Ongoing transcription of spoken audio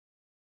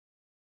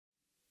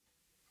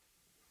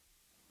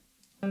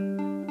Ich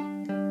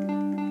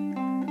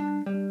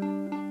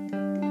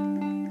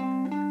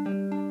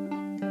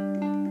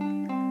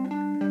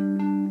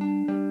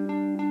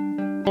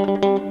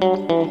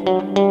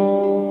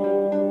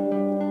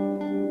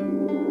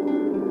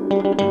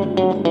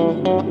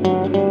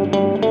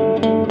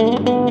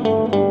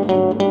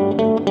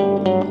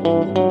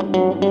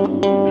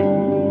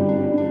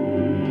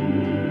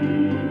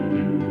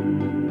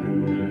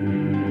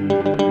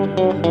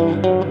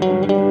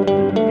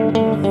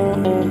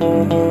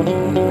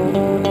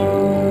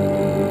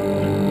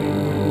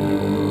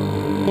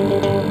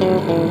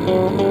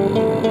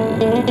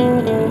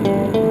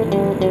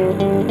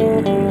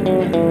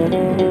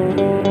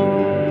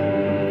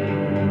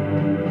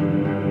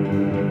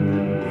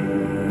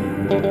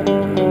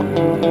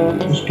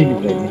bin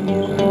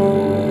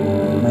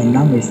Brasilianer. Mein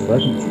Name ist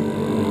Valentin.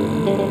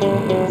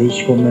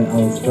 Ich komme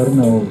aus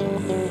Bernau,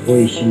 wo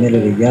ich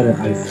mehrere Jahre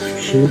als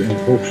Schul-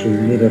 und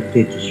Hochschullehrer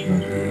tätig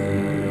war.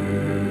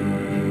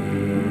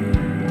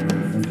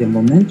 Und im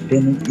Moment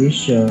bin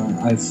ich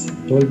als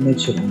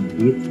Dolmetscher und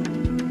Guide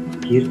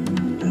hier in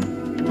Altai.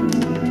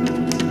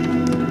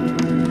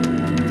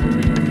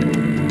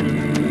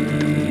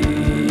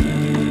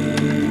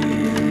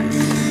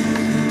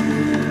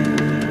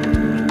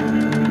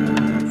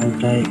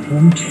 Altai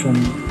kommt vom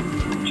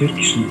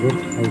türkischen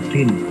Wort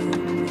Alpin,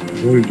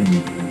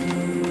 golden.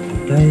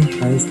 Altai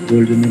heißt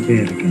goldene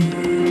Berge.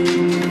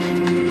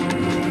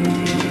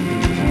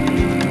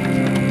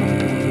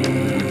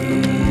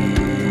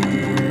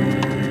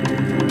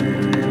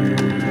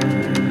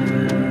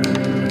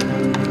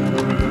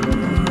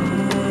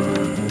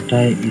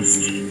 Altai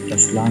ist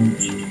das Land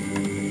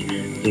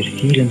der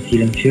vielen,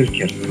 vielen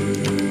Völker.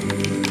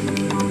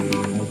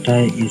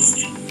 Altai ist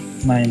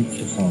mein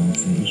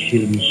Zuhause. Ich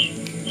fühle mich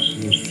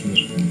hier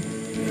sehr wohl.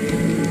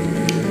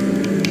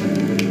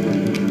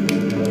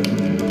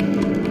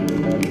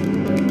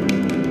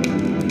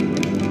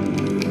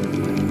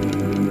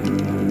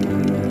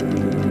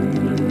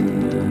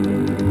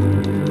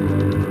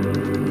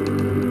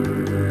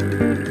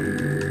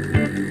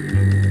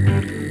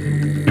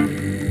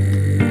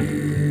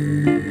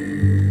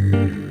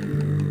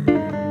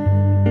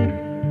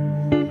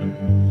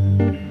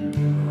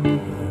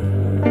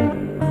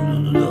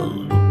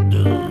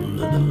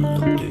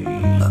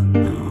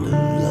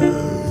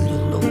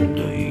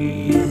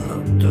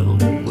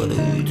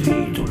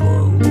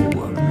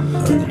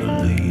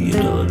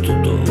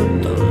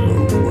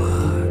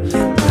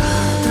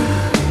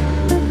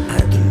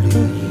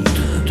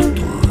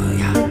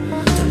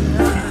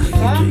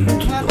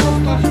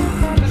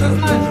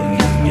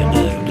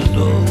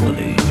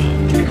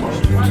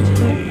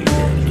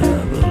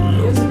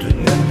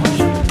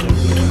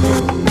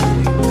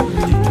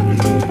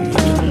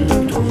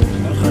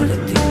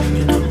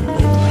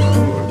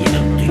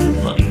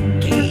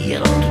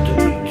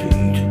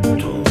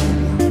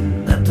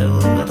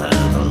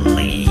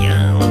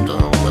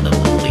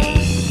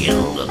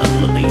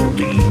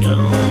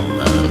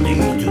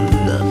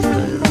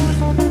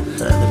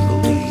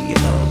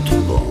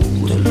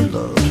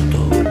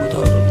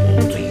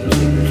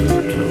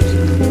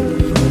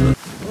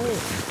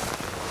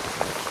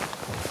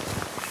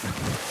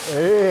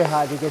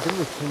 Die geht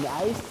immer zum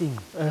Eisding.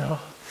 Ja.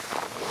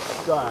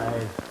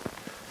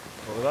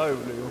 Geil.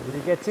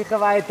 Die geht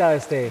sicher weiter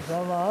als die.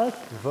 Ja, was?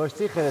 Du weißt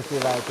sicher, dass die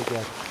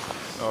weitergeht.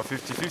 Ja,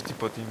 50-50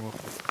 Partie machen.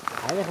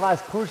 Eigentlich war es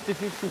coolste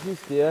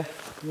 50-50, ja.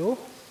 Ja,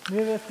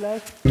 mir wäre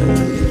gleich.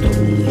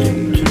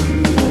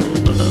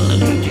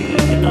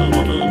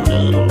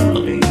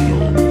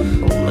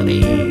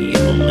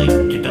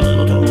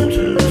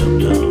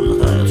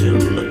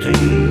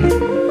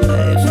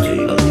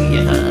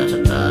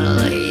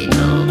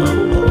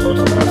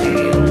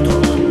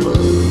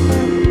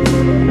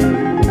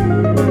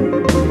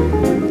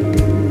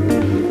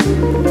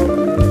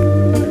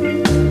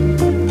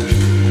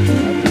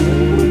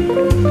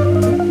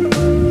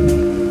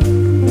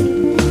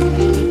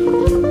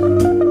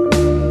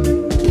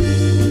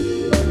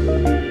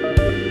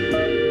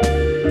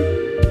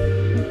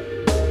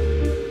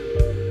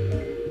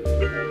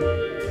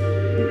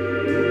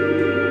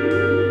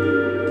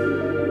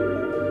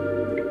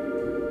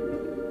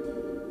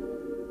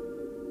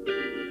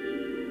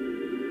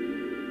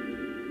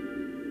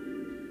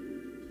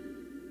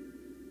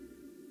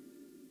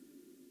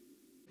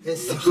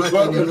 Es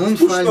hat einen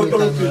Unfall mit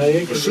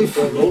einem Schiff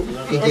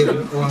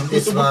gegeben und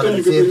es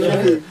waren sehr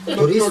viele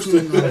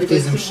Touristen auf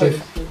diesem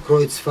Schiff.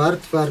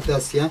 Kreuzfahrt war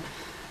das, ja.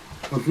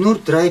 Und nur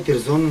 3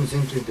 Personen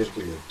sind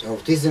überlebt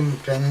auf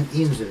diesem kleinen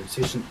Insel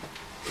zwischen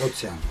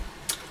Ozean.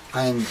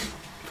 Ein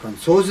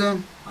Franzose,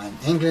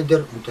 ein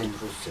Engländer und ein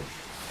Russe.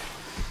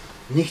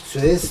 Nicht zu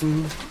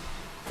essen,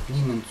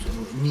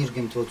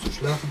 nirgendwo zu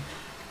schlafen.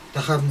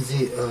 Da haben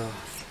sie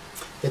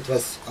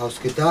etwas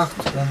ausgedacht,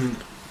 um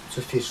zu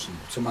fischen,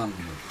 zum Angeln.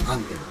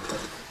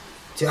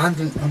 Sie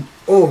angeln und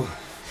oh,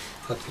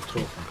 hat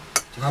getroffen.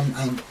 Sie haben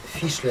ein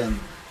Fischlein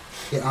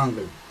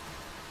geangelt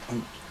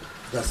und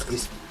das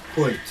ist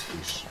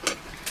Goldfisch.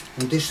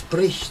 Und es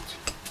spricht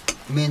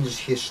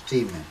menschliche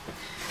Stimme.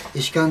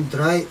 Ich kann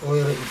 3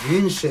 eure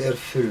Wünsche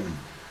erfüllen.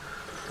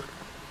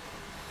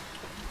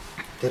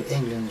 Der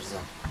Engländer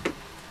sagt,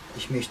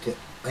 ich möchte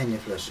eine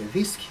Flasche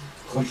Whisky,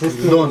 um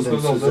in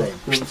London zu sein.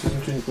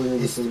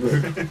 Ist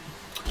weg.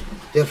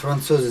 Der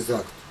Franzose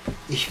sagt,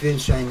 ich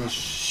wünsche eine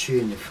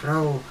schöne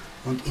Frau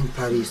und in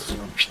Paris zu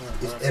sein.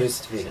 Er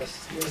ist weg.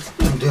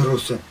 Und der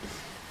Russe,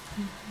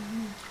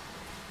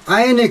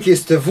 eine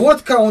Kiste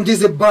Wodka und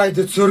diese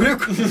beide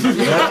zurück.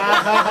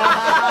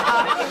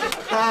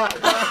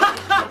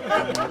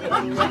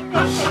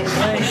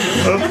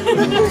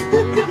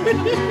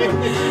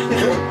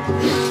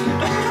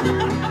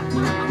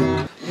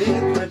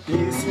 Это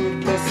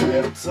песня для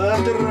сердца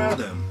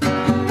отрада,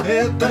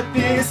 это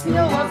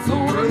песня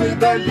лазурной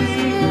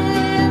дали.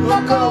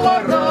 О,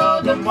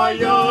 Колорадо,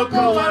 мое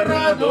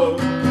Колорадо,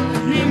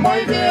 и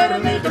мой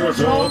верный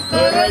дружок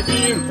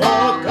карабин.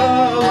 О,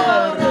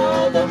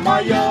 Колорадо,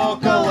 мое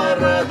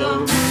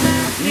Колорадо,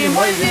 и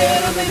мой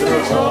верный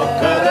дружок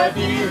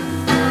карабин.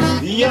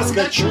 Я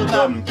скачу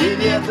там, где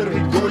ветры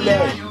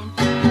гуляют,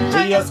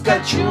 я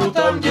скачу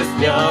там, где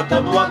спят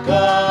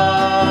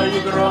облака, и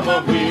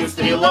громом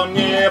выстрелом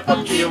не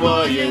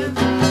подпевает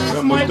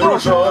мой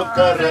дружок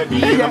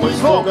карабин, мой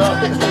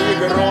слуга. И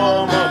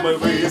громом и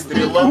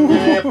выстрелом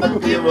не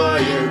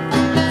подпевает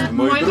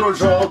мой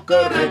дружок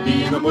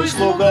карабин, мой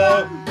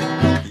слуга.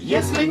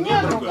 Если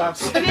не друга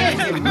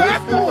встретим мы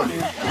в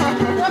поле,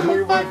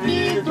 мы в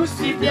обиду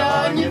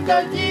себя не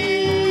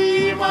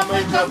дадим. А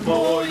мы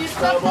ковбои с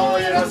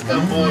тобой,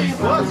 раскобой,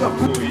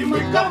 и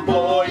мы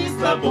ковбои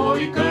с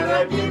тобой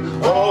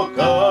карабин. О,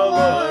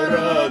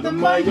 Колорадо,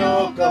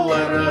 мое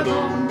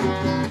Колорадо,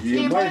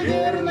 и мой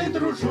верный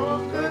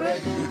дружок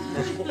карабин.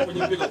 По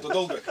ним бегал-то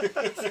долго.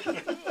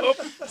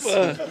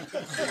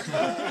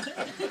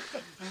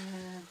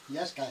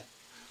 Яшка,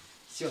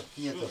 все,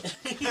 нету.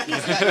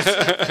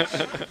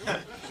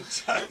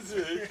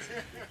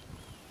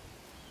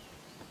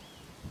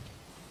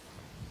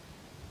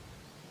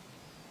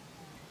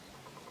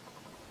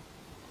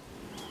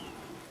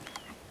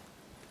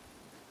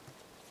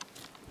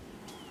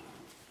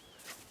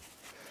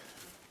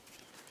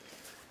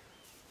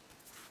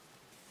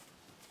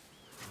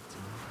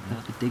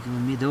 Ich denke,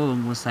 wenn wir da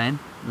irgendwo sein,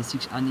 dann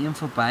siehst du an ihm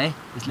vorbei.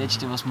 Das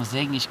letzte, was wir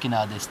sehen, ist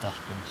genau das da.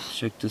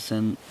 Schau, das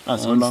sind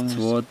 1,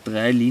 2,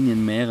 3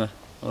 Linien mehr.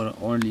 Oder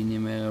eine Linie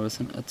mehr, aber es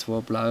sind auch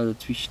 2 blaue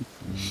dazwischen.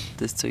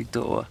 Das zeigt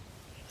da an.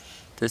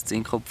 Das ist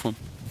den Kopf von.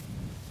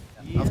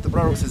 After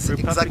Browns is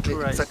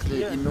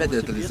exactly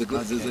immediately the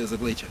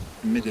glacier.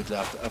 Immediately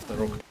after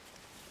rock.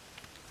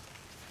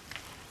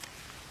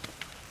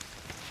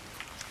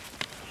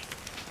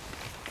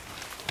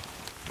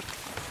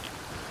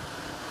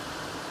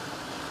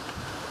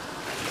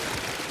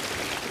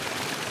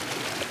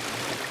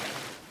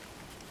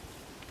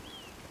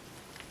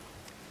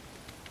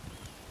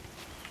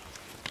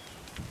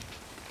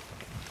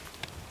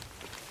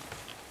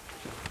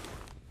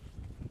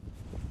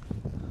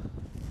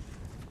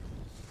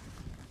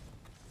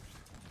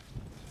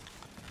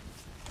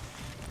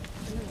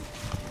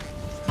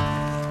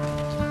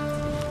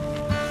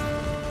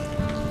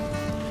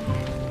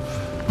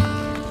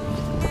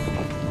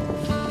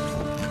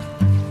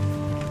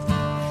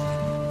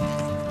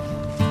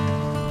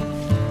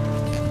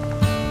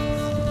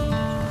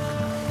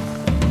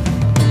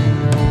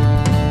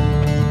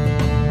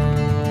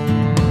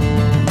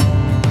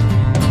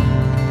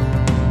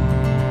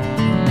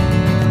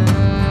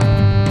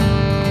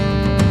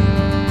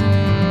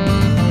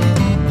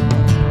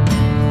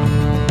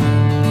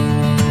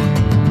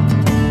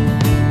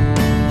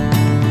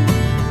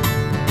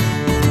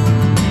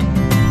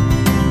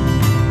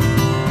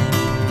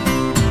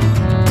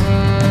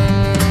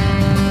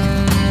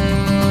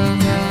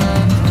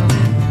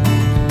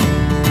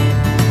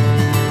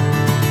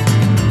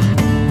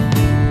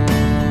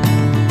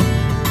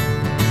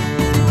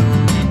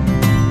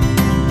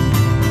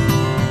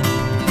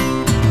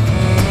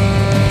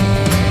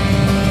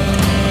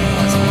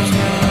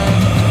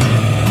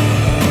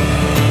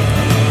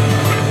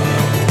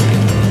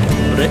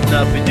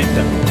 Appetit.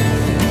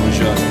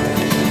 Bonjour.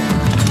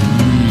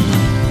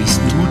 Bis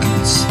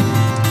Nudels.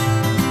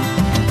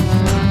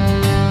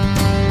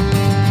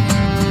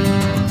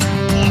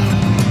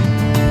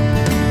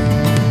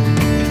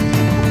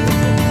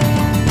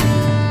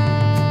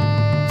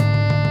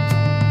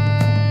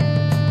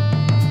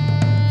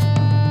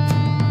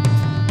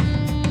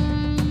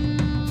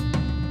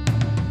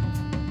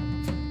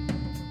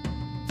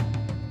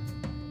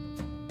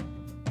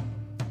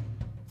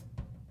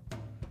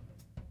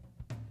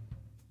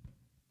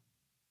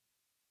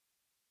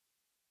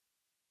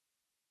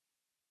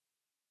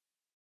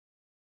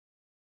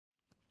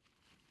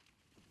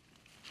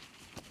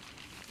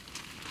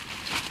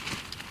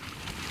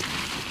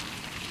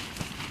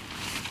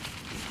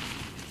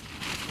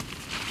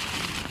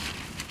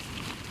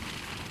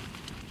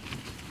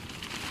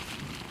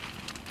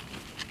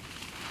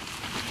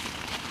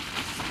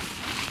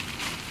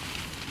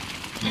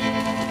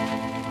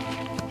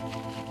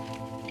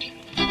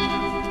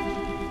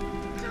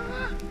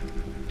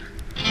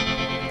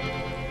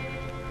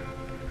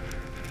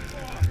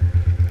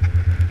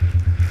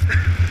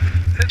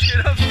 Jetzt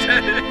geht aufs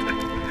Zelt.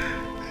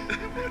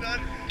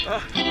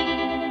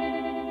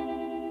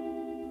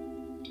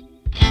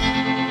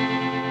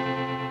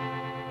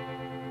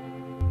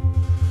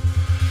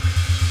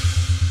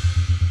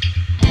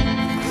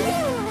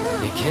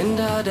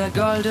 Kinder der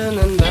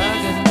goldenen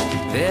Berge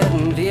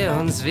werden wir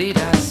uns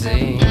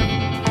wiedersehen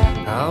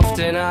auf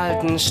den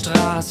alten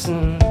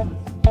Straßen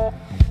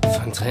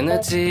von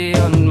Trinity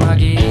und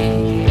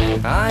Magie.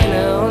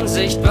 Eine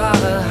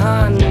unsichtbare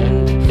Hand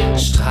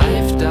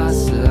streift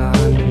das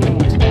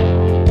Land.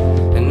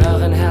 In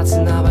euren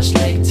Herzen aber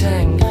schlägt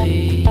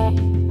Tengri.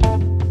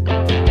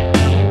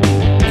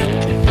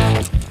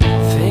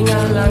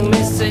 Fingerlang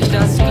misst sich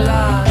das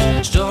Glas,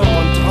 Sturm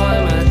und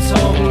Träume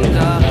toben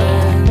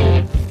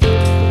darin,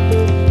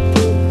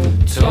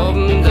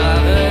 toben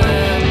darin.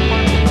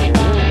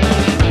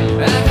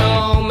 At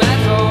home,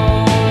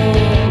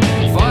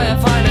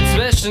 Feuerpfeile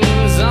zwischen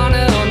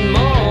Sonne und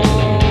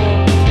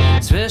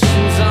Mond,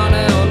 zwischen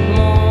Sonne und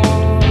Mond.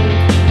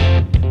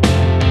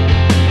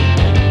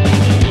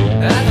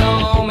 At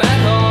home,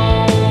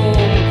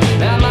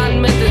 der Mann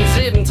mit den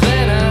 7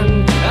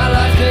 Tränen, er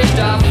läuft nicht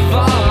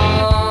davon.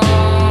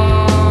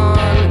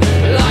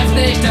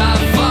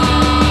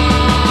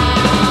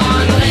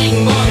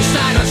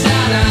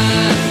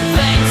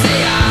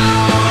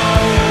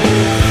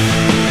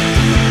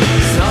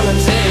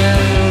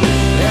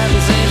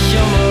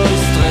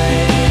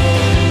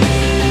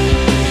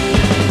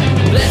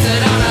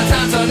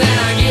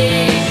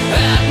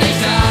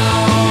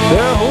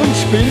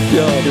 Spielt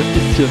ja, das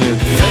gibt's ja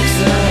nicht.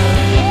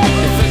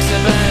 Füchse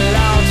bellen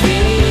laut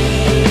wie nie.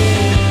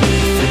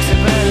 Füchse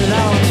bellen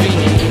laut wie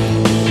nie.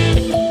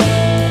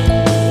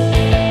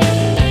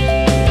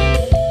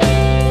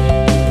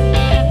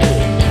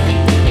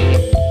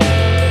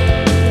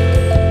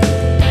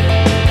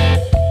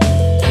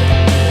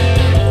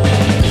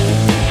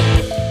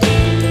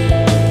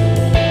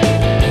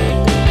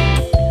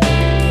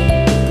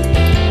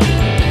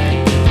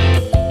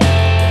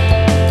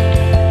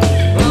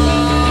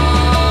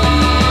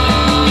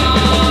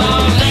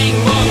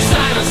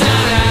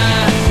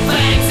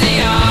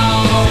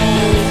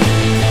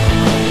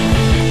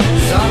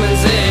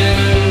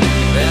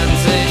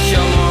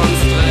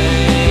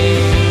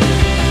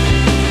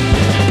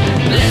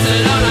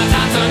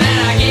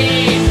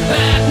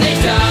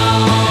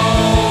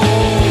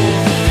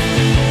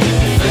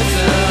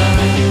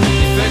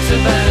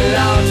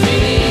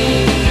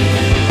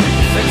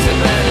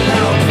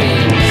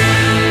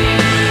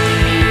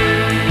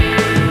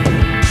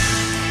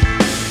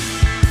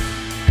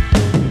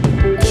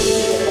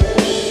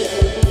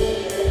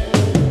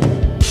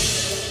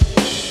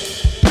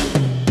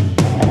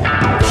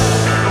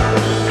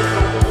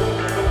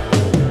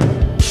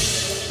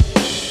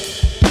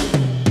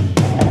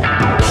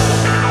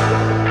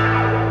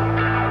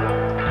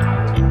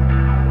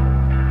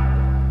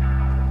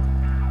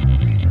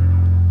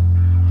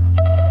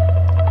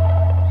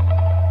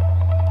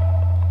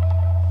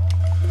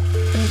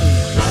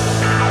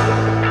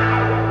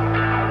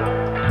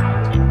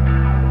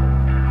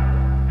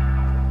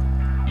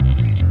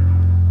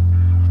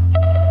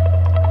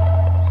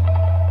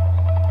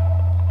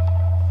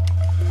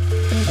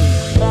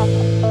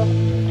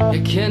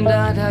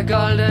 Kinder der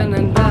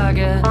goldenen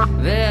Berge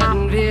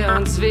werden wir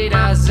uns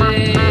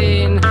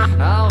wiedersehen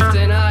auf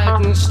den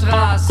alten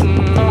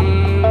Straßen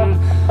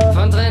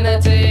von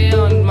Trinity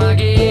und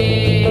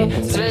Magie,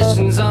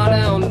 zwischen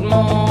Sonne und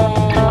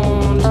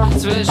Mond,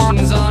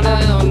 zwischen Sonne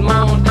und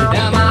Mond.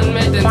 Der Mann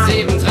mit den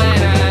 7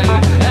 Tränen,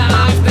 er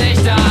läuft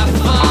nicht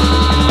davon.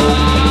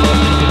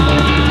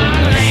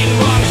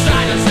 Regenbogen,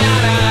 Stein und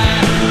Sterne,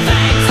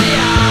 fängt sie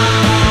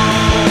auf.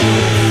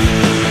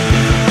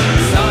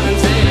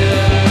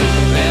 Sonnenseelen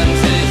werden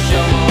sich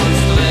um uns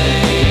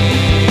drehen.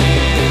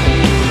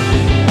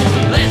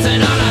 Blitze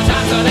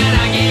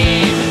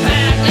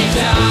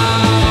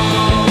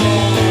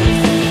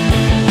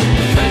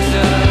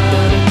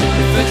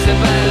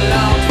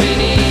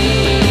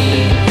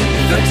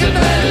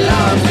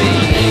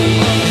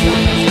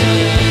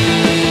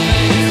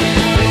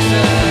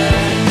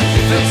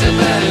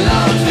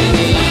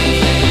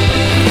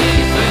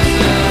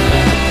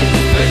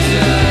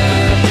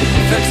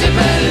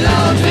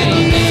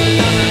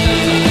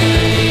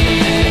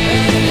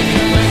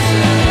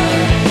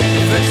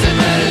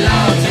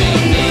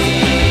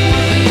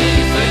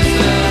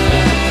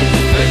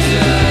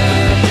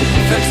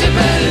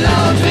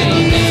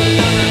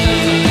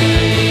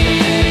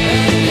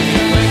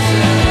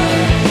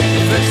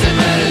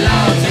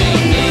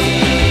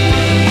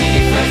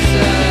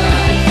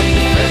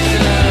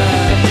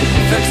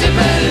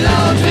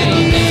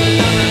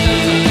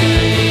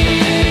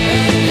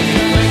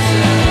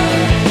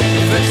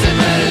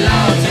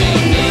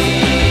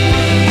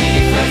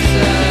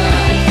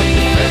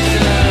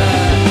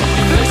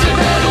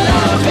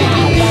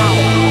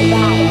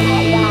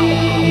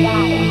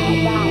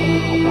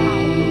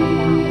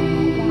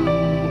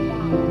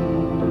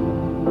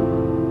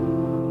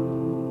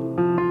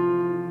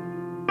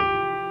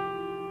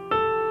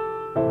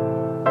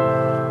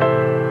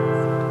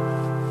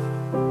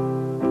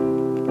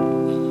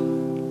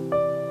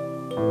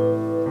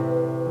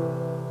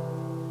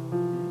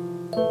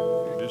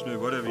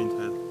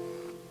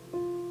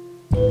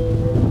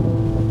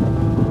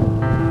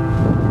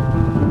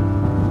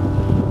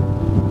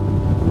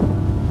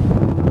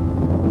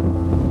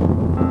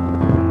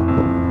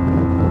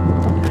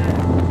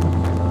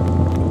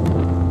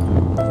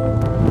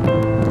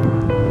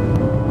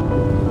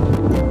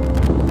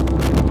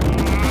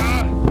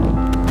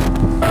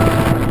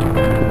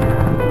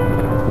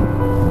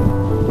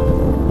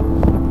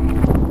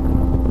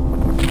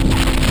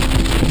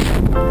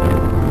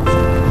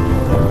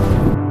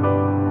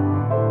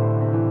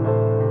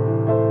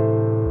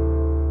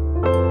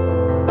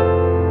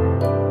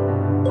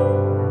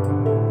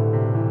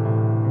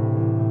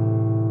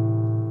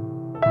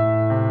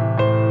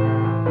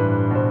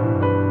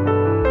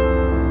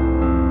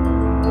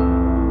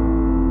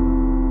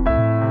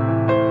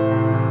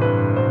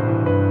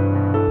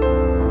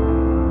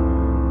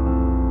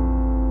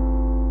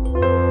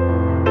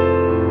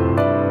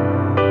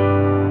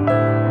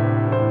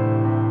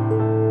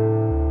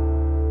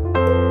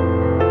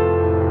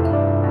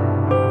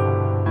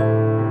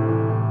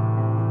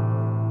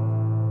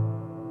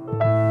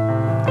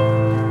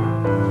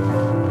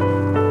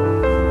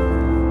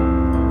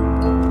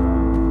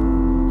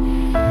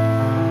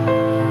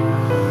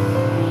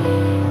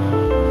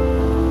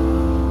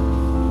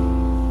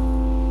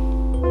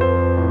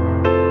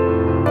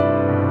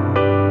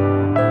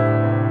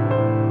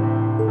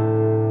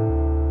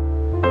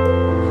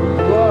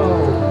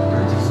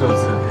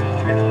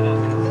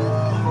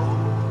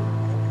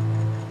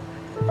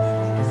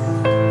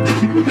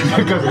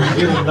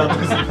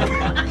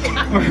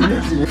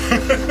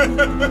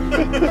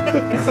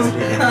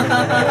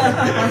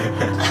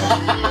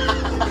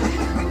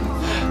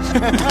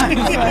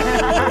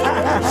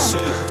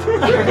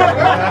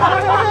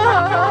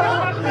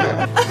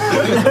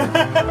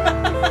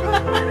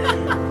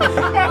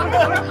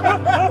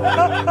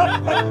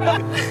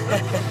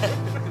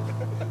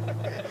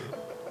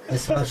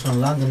Es war schon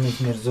lange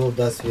nicht mehr so,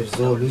 dass wir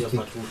so lustig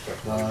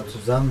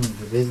zusammen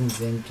gewesen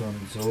sind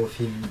und so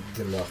viel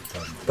gelacht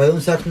haben. Bei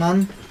uns sagt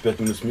man,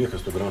 5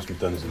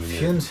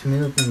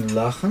 Minuten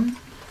Lachen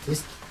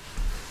ist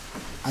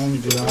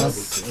ein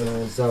Glas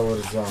saure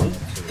Sahne.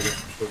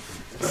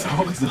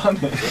 Saure Sahne?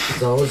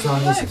 Saure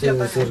Sahne ist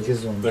sehr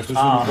gesund.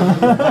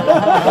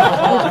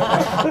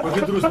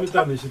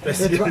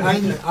 Etwa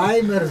ein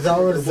Eimer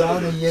saure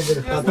Sahne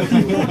jeder hat.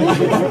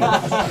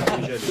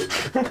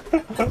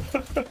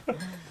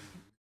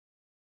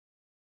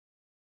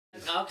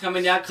 Auch haben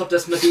wir ja gehabt,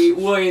 dass wir die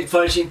Uhr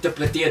falsch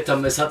interpretiert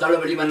haben. Es hat alle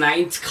immer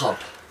 90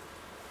 gehabt.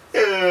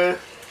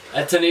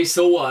 Jetzt ist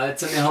so,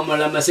 jetzt haben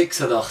wir einmal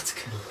 86.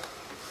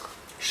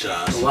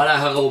 Scheiße. Und alle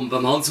herum,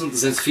 beim Hans unten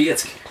sind es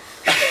 40.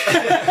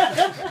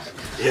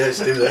 Ja,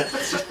 stimmt, ne?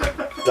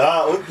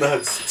 Da unten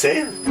hat es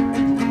 10.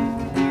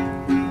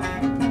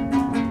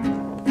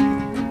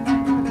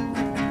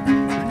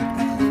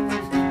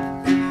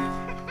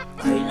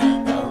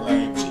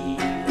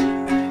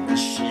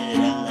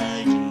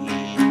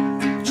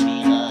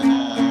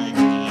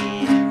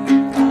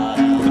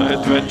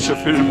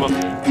 Adventure-Filmer.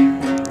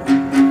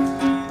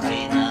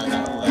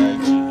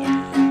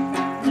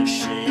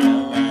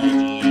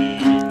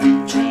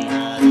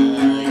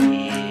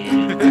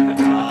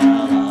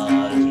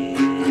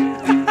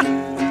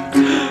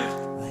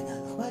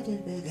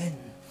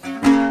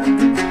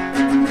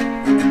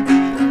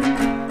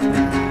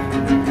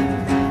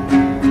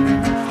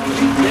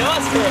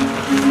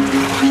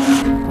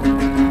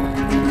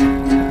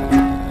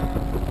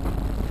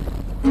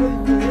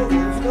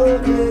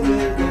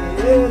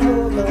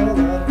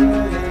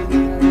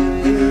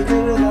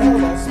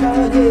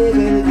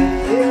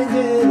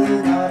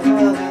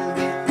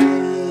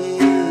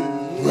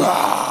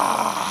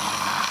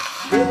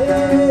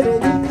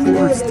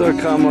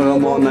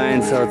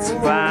 Kameramann-Einsatz,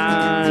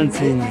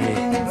 Wahnsinn!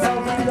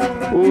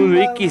 Und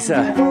weg ist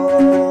er!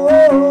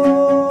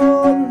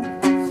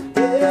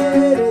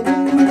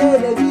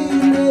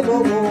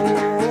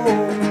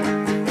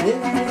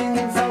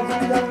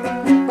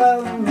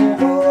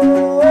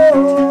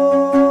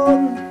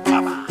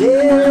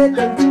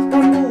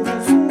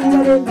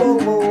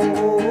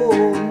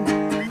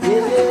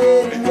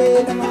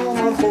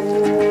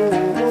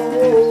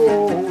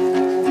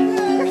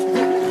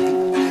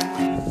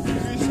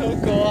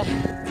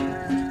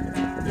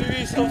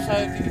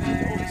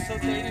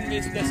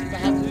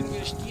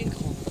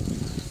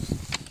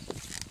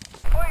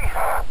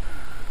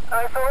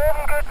 Also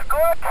oben geht's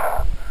gut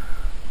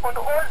und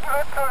unten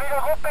wird's schon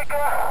wieder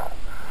ruppiger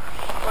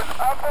und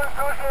ab und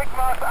zu schlägt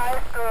man das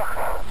Eis durch.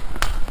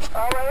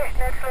 Aber echt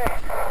nicht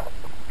schlecht.